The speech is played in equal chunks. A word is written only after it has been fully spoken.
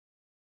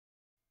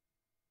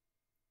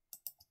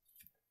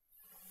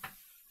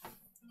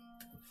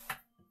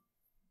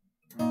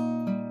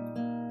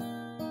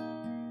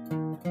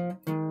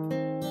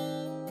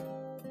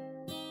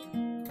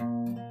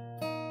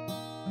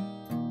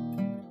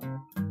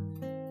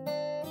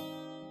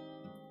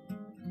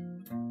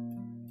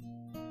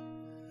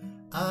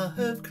I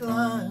have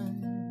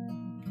climbed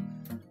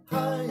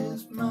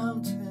highest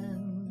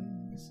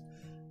mountains,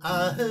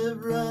 I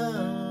have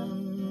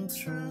run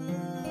through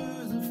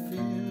the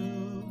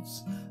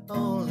fields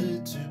only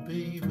to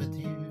be with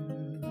you,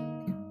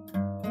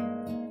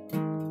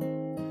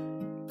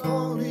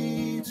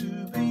 only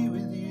to be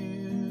with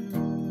you.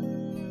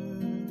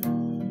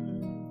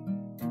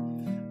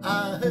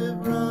 I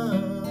have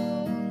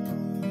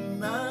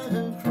run, I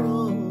have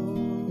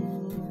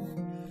crawled,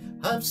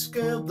 I've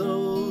scaled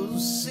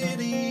those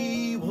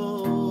city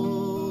walls,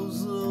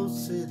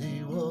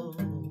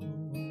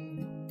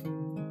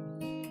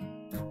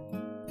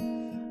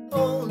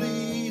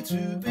 only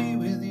to be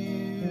with you.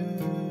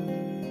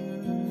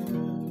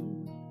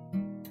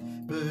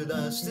 But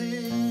I still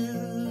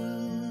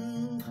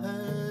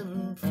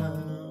haven't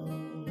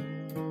found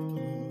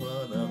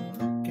what I'm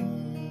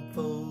looking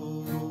for.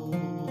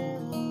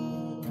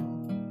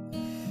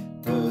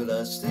 But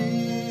I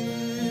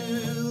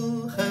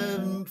still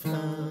haven't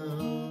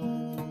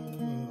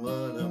found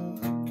what I'm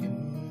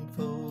looking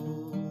for.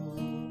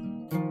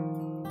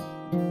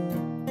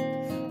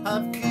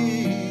 I've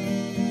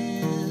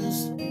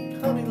kissed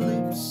honey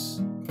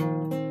lips,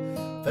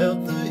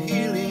 felt the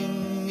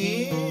healing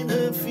in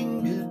her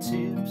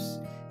fingertips.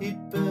 It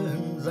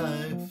burned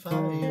like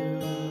fire,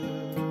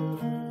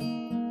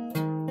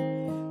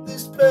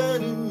 this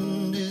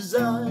burning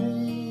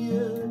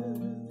desire.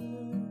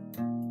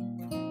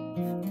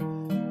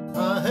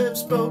 I have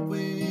spoke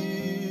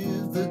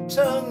with the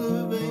tongue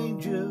of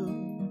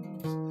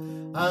angels,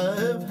 I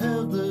have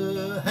held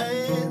the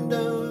hand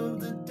of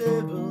the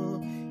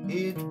devil.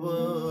 It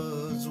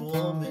was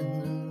warm in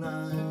the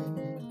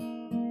night,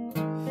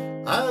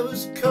 I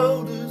was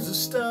cold as a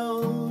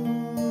stone,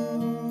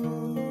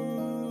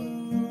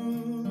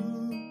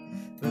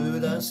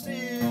 but I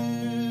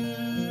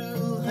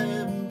still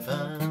haven't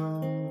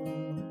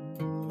found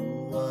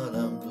what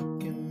I'm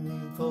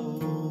looking for.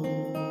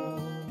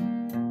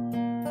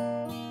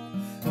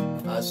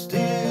 I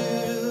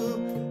still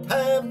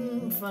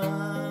haven't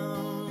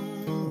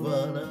found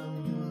what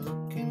I'm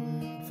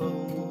looking for.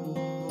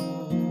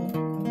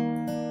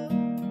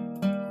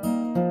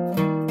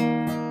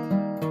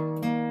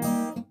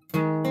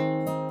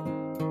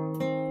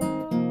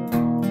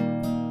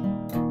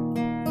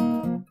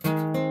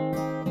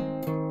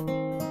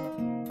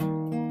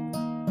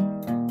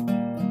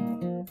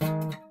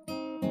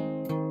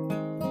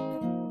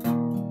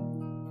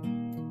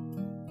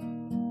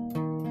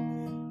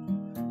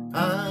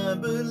 I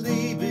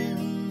believe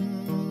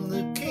in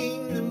the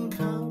kingdom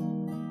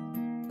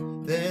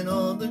come, then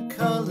all the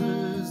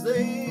colors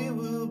they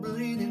will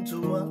bleed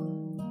into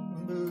one,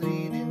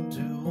 bleed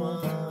into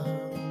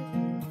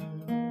one.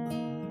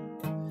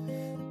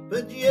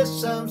 But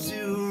yes, I'm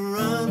still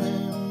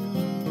running.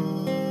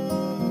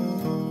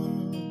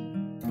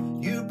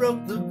 You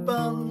broke the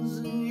bonds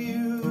and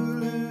you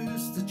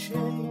loosed the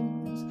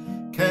chains,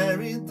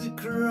 carried the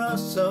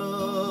cross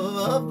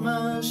of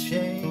my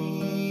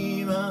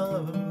shame,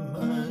 of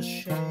my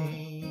shame.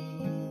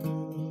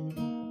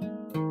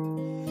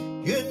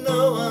 You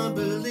know I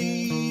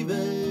believe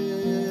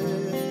it,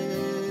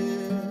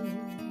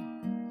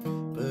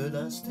 but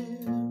I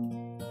still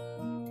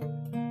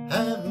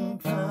haven't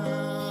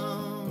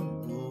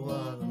found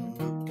what I'm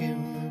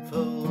looking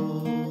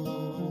for.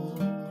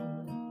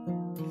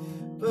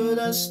 But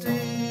I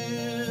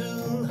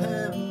still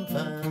haven't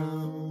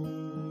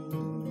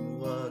found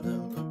what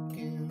I'm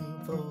looking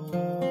for.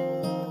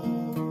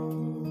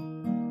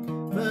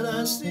 But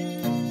I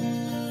still